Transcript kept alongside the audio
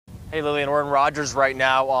Hey Lillian, we're in Rogers right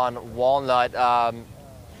now on Walnut,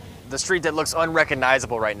 the street that looks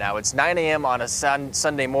unrecognizable right now. It's 9 a.m. on a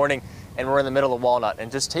Sunday morning and we're in the middle of Walnut, and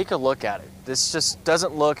just take a look at it. This just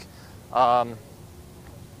doesn't look,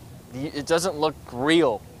 it doesn't look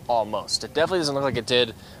real almost. It definitely doesn't look like it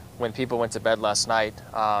did when people went to bed last night,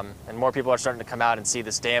 and more people are starting to come out and see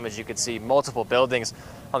this damage. You can see multiple buildings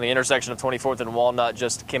on the intersection of 24th and Walnut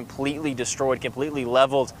just completely destroyed, completely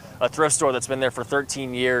leveled. A thrift store that's been there for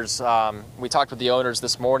 13 years. We talked with the owners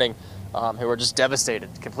this morning who were just devastated,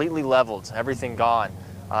 completely leveled, everything gone.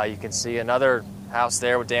 You can see another house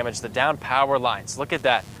there with damage. The down power lines, look at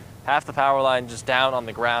that. Half the power line just down on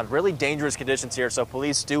the ground. Really dangerous conditions here, so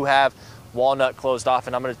police do have Walnut closed off.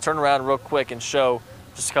 And I'm going to turn around real quick and show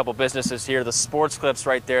just a couple businesses here. The Sports Clips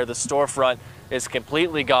right there, the storefront is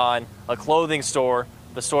completely gone. A clothing store,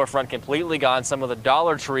 the storefront completely gone. Some of the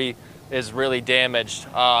Dollar Tree is really damaged.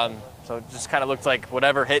 So it just kind of looked like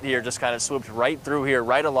whatever hit here just kind of swooped right through here,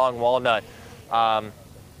 right along Walnut.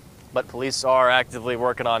 But police are actively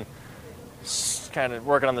working on this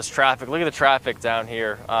traffic. Look at the traffic down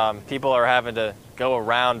here. People are having to go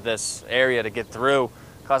around this area to get through,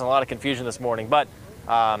 causing a lot of confusion this morning. But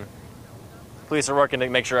police are working to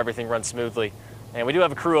make sure everything runs smoothly. And we do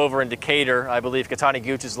have a crew over in Decatur. I believe Katani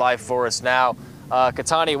Gooch is live for us now.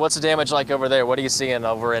 Katani, what's the damage like over there? What are you seeing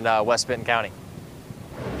over in West Benton County?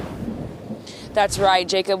 That's right,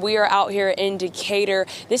 Jacob. We are out here in Decatur.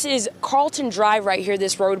 This is Carlton Drive right here,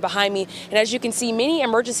 this road behind me. And as you can see, many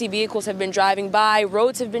emergency vehicles have been driving by,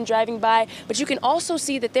 roads have been driving by, but you can also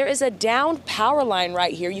see that there is a downed power line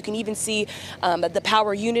right here. You can even see the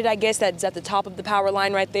power unit, I guess, that's at the top of the power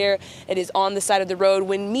line right there. It is on the side of the road.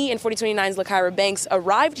 When me and 4029's LaKyra Banks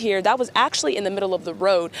arrived here, that was actually in the middle of the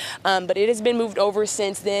road, but it has been moved over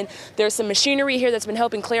since then. There's some machinery here that's been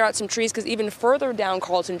helping clear out some trees, because even further down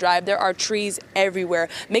Carlton Drive, there are trees everywhere,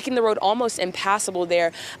 making the road almost impassable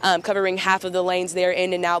there, covering half of the lanes there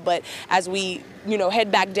in and out. But as we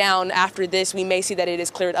head back down after this, we may see that it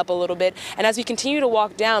is cleared up a little bit. And as we continue to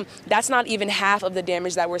walk down, that's not even half of the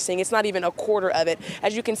damage that we're seeing. It's not even a quarter of it.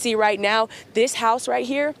 As you can see right now, this house right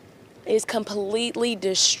here is completely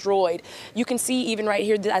destroyed. You can see even right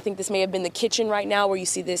here, I think this may have been the kitchen right now, where you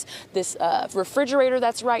see this refrigerator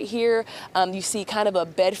that's right here. You see kind of a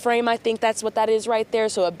bed frame, I think that's what that is right there.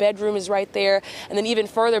 So a bedroom is right there. And then even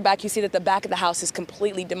further back, you see that the back of the house is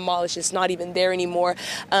completely demolished. It's not even there anymore.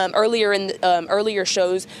 Earlier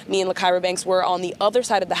shows, me and LaKyra Banks were on the other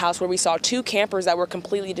side of the house, where we saw two campers that were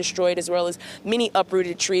completely destroyed, as well as many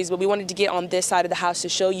uprooted trees. But we wanted to get on this side of the house to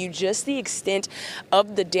show you just the extent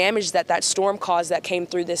of the damage that storm caused that came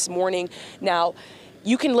through this morning. Now,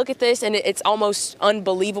 you can look at this and it's almost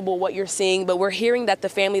unbelievable what you're seeing, but we're hearing that the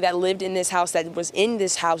family that lived in this house, that was in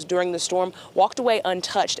this house during the storm, walked away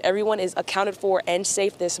untouched. Everyone is accounted for and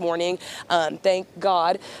safe this morning, thank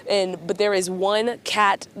God. But there is one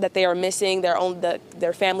cat that they are missing,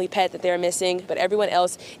 their family pet that they're missing, but everyone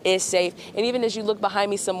else is safe. And even as you look behind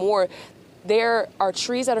me some more, there are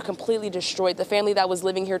trees that are completely destroyed. The family that was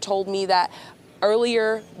living here told me that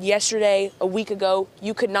earlier, yesterday, a week ago,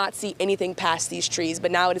 you could not see anything past these trees, but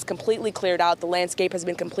now it is completely cleared out. The landscape has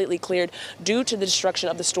been completely cleared due to the destruction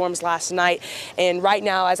of the storms last night. And right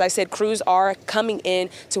now, as I said, crews are coming in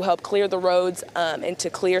to help clear the roads and to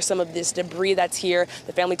clear some of this debris that's here.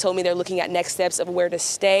 The family told me they're looking at next steps of where to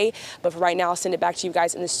stay. But for right now, I'll send it back to you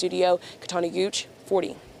guys in the studio. Katani Gooch,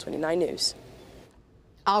 4029 News.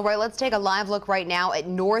 All right, let's take a live look right now at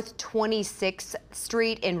North 26th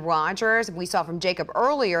Street in Rogers. We saw from Jacob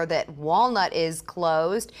earlier that Walnut is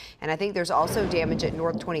closed, and I think there's also damage at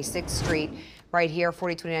North 26th Street right here.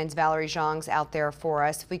 4029's Valerie Zhang's out there for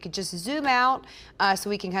us. If we could just zoom out so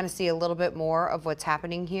we can kind of see a little bit more of what's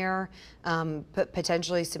happening here.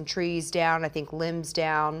 Potentially some trees down, I think limbs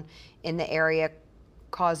down in the area,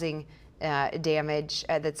 causing damage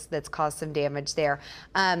that's caused some damage there.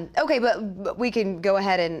 Okay, but we can go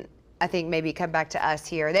ahead and I think maybe come back to us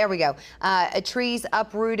here. There we go. Trees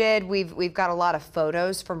uprooted. We've got a lot of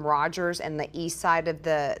photos from Rogers and the east side of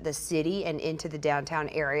the city and into the downtown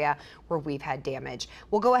area where we've had damage.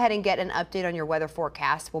 We'll go ahead and get an update on your weather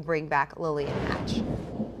forecast. We'll bring back Lillian Hatch.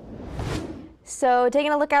 So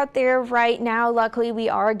taking a look out there right now, luckily we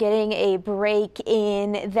are getting a break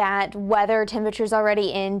in that weather. Temperatures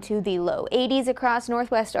already into the low 80s across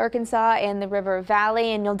northwest Arkansas and the River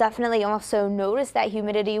Valley, and you'll definitely also notice that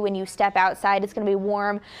humidity when you step outside. It's going to be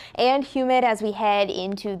warm and humid as we head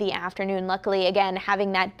into the afternoon. Luckily, again,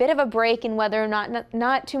 having that bit of a break in weather,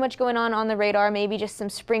 not too much going on the radar, maybe just some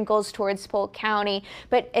sprinkles towards Polk County,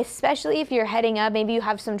 but especially if you're heading up, maybe you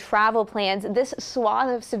have some travel plans. This swath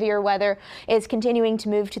of severe weather is is continuing to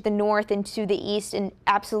move to the north and to the east, and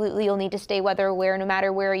absolutely you'll need to stay weather aware no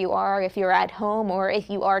matter where you are, if you're at home or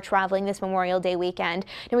if you are traveling this Memorial Day weekend.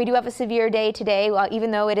 And we do have a severe day today,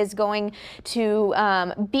 even though it is going to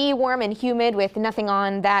be warm and humid with nothing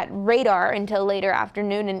on that radar until later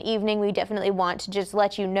afternoon and evening. We definitely want to just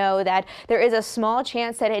let you know that there is a small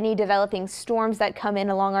chance that any developing storms that come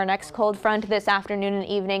in along our next cold front this afternoon and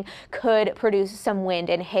evening could produce some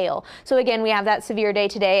wind and hail. So again, we have that severe day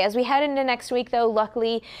today. As we head into next week, though,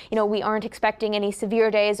 luckily, we aren't expecting any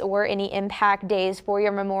severe days or any impact days for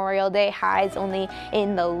your Memorial Day. Highs only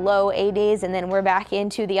in the low 80s, and then we're back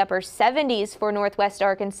into the upper 70s for Northwest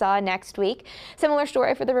Arkansas next week. Similar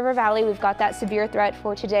story for the River Valley. We've got that severe threat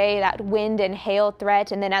for today, that wind and hail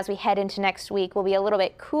threat, and then as we head into next week, we'll be a little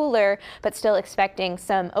bit cooler, but still expecting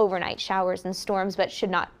some overnight showers and storms, but should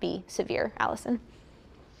not be severe. Allison.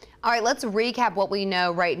 All right, let's recap what we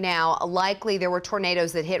know right now. Likely there were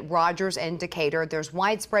tornadoes that hit Rogers and Decatur. There's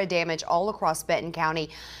widespread damage all across Benton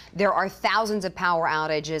County. There are thousands of power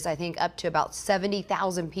outages, I think up to about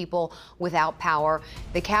 70,000 people without power.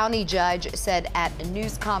 The county judge said at a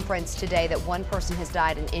news conference today that one person has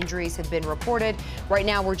died and injuries have been reported. Right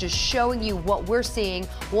now, we're just showing you what we're seeing.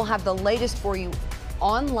 We'll have the latest for you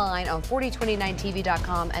online on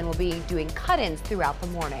 4029tv.com, and we'll be doing cut-ins throughout the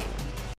morning.